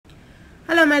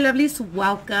Hello my lovelies,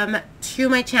 welcome to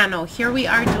my channel. Here we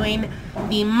are doing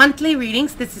the monthly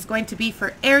readings. This is going to be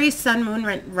for Aries, Sun,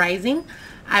 Moon, Rising.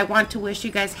 I want to wish you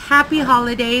guys happy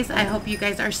holidays. I hope you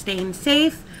guys are staying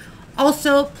safe.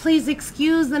 Also, please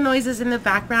excuse the noises in the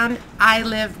background. I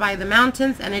live by the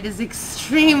mountains and it is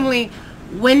extremely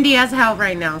windy as hell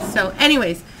right now. So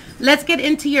anyways, let's get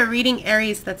into your reading,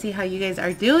 Aries. Let's see how you guys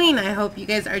are doing. I hope you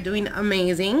guys are doing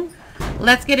amazing.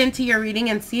 Let's get into your reading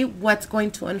and see what's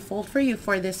going to unfold for you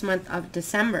for this month of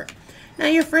December. Now,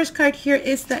 your first card here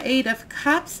is the Eight of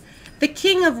Cups, the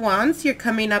King of Wands. You're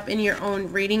coming up in your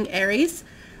own reading, Aries,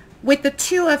 with the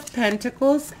Two of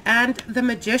Pentacles and the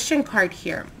Magician card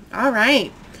here. All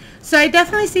right. So I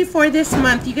definitely see for this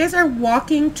month, you guys are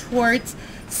walking towards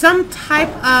some type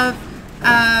of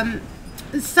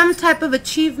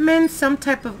achievement, some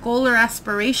type of goal or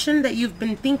aspiration that you've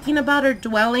been thinking about or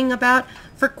dwelling about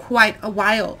for quite a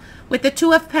while. With the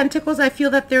Two of Pentacles, I feel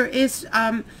that there is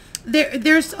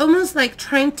there's almost like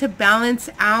trying to balance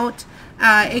out.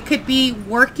 It could be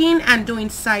working and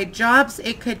doing side jobs.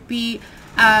 It could be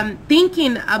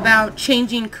thinking about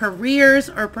changing careers,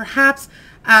 or perhaps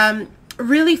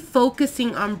really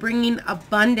focusing on bringing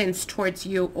abundance towards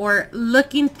you, or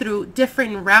looking through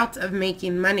different routes of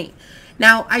making money.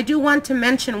 Now, I do want to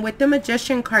mention with the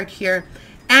Magician card here,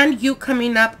 and you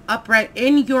coming up upright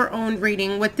in your own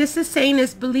reading, what this is saying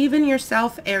is believe in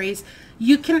yourself, Aries.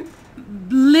 You can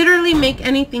literally make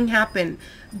anything happen.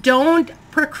 Don't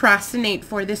procrastinate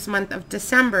for this month of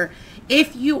December.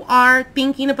 If you are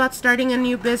thinking about starting a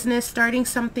new business, starting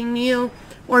something new,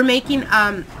 or making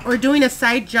or doing a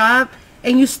side job,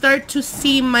 and you start to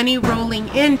see money rolling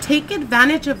in, take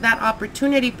advantage of that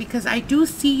opportunity, because I do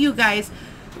see you guys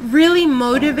really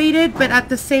motivated, but at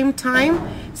the same time,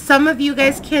 some of you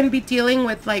guys can be dealing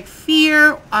with like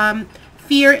fear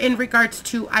in regards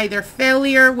to either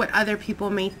failure, what other people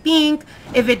may think,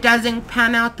 if it doesn't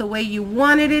pan out the way you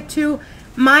wanted it to.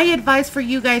 My advice for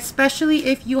you guys, especially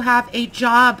if you have a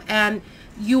job and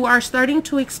you are starting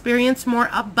to experience more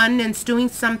abundance doing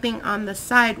something on the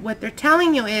side, what they're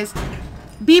telling you is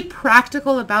be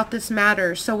practical about this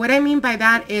matter. So what I mean by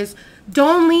that is,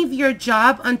 don't leave your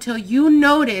job until you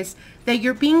notice that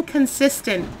you're being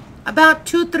consistent. About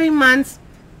 2-3 months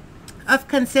of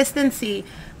consistency,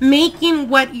 making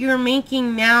what you're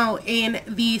making now in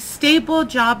the stable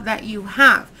job that you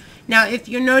have. Now, if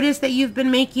you notice that you've been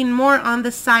making more on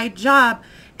the side job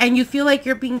and you feel like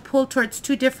you're being pulled towards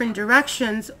two different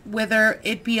directions, whether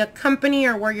it be a company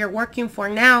or where you're working for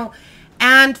now,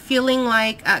 and feeling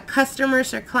like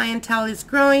customers or clientele is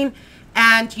growing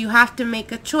and you have to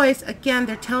make a choice, again,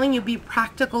 they're telling you be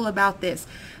practical about this.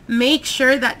 Make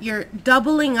sure that you're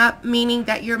doubling up, meaning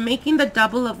that you're making the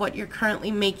double of what you're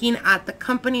currently making at the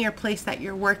company or place that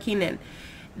you're working in.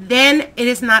 Then it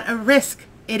is not a risk.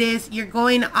 It is, you're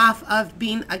going off of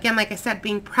being, again, like I said,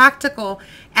 being practical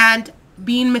and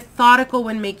being methodical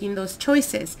when making those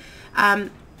choices.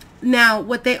 Now,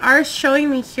 what they are showing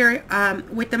me here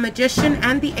with the Magician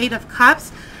and the Eight of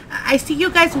Cups, I see you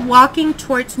guys walking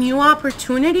towards new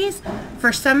opportunities.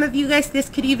 For some of you guys, this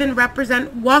could even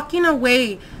represent walking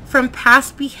away from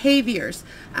past behaviors,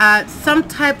 some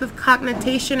type of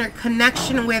cognition or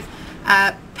connection with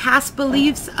past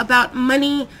beliefs about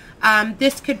money.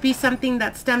 This could be something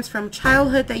that stems from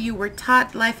childhood, that you were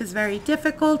taught life is very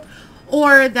difficult,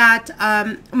 or that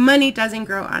money doesn't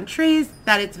grow on trees,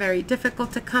 that it's very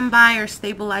difficult to come by or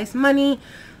stabilize money.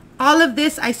 All of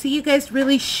this, I see you guys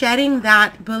really shedding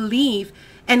that belief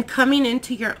and coming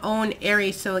into your own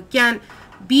area. So again,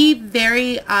 be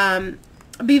very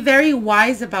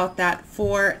wise about that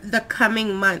for the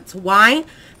coming months. Why?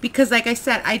 Because like I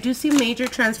said, I do see major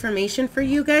transformation for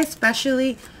you guys,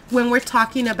 especially when we're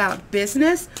talking about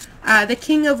business. The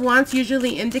King of Wands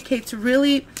usually indicates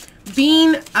really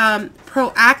being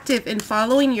proactive in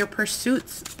following your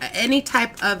pursuits, any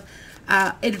type of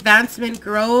advancement,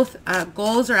 growth,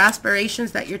 goals or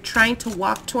aspirations that you're trying to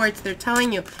walk towards. They're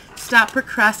telling you, stop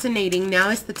procrastinating. Now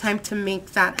is the time to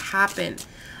make that happen.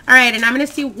 All right, and I'm going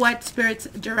to see what Spirit's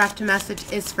direct message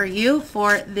is for you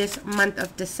for this month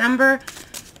of December.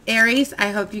 Aries,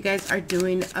 I hope you guys are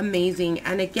doing amazing.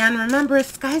 And again, remember,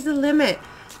 sky's the limit.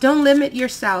 Don't limit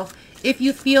yourself. If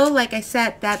you feel, like I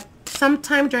said, that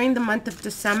sometime during the month of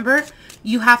December,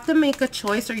 you have to make a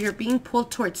choice, or you're being pulled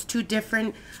towards two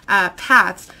different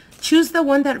paths, choose the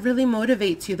one that really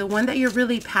motivates you, the one that you're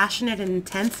really passionate and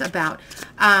intense about.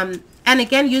 And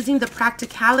again, using the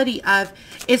practicality of,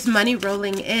 is money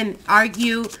rolling in? Are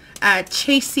you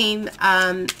chasing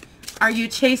a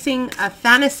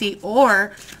fantasy,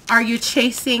 or Are you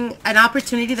chasing an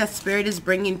opportunity that Spirit is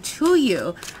bringing to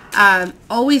you?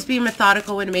 Always be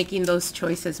methodical when making those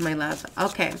choices, my love.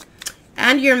 Okay.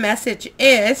 And your message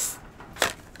is,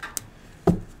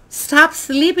 stop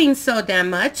sleeping so damn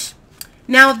much.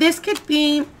 Now, this could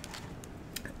be,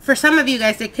 for some of you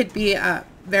guys, it could be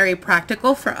very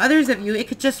practical. For others of you, it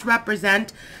could just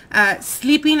represent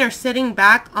sleeping or sitting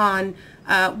back on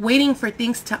waiting for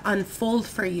things to unfold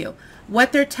for you.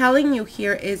 What they're telling you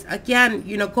here is, again,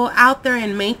 you know, go out there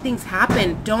and make things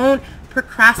happen. Don't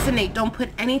procrastinate. Don't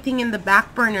put anything in the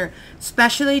back burner,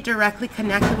 especially directly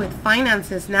connected with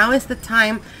finances. Now is the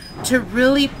time to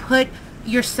really put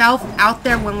yourself out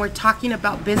there when we're talking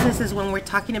about businesses, when we're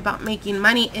talking about making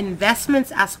money,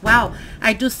 investments as well.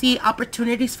 I do see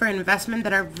opportunities for investment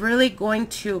that are really going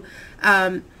to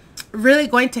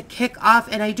kick off.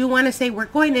 And I do want to say we're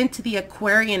going into the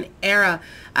Aquarian era,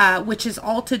 which is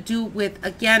all to do with,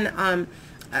 again,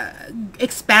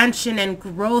 expansion and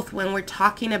growth. When we're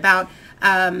talking about,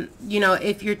 you know,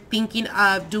 if you're thinking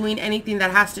of doing anything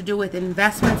that has to do with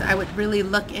investments, I would really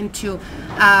look into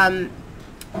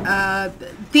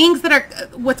things that are,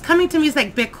 what's coming to me is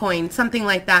like Bitcoin, something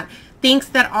like that. Things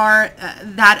that are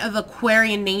that of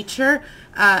Aquarian nature.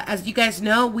 As you guys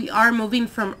know, we are moving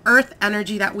from Earth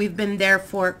energy that we've been there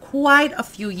for quite a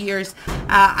few years.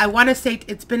 I want to say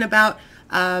it's been about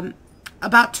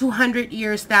 200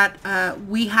 years that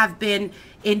we have been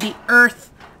in the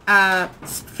Earth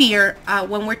sphere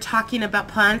when we're talking about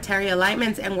planetary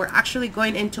alignments, and we're actually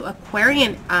going into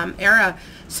Aquarian era.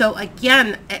 So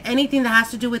again, anything that has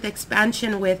to do with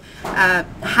expansion, with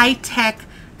high-tech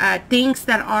things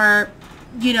that are,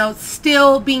 you know,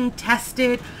 still being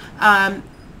tested,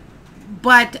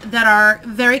 but that are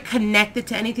very connected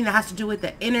to anything that has to do with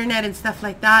the internet and stuff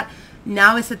like that.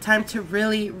 Now is the time to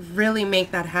really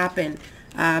make that happen.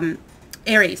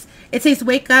 Aries, it says,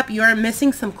 wake up, you are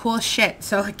missing some cool shit.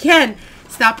 So again,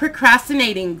 stop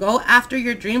procrastinating, go after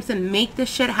your dreams and make this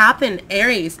shit happen,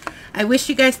 Aries. I wish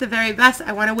you guys the very best.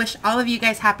 I want to wish all of you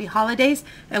guys happy holidays,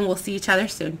 and we'll see each other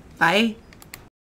soon. Bye.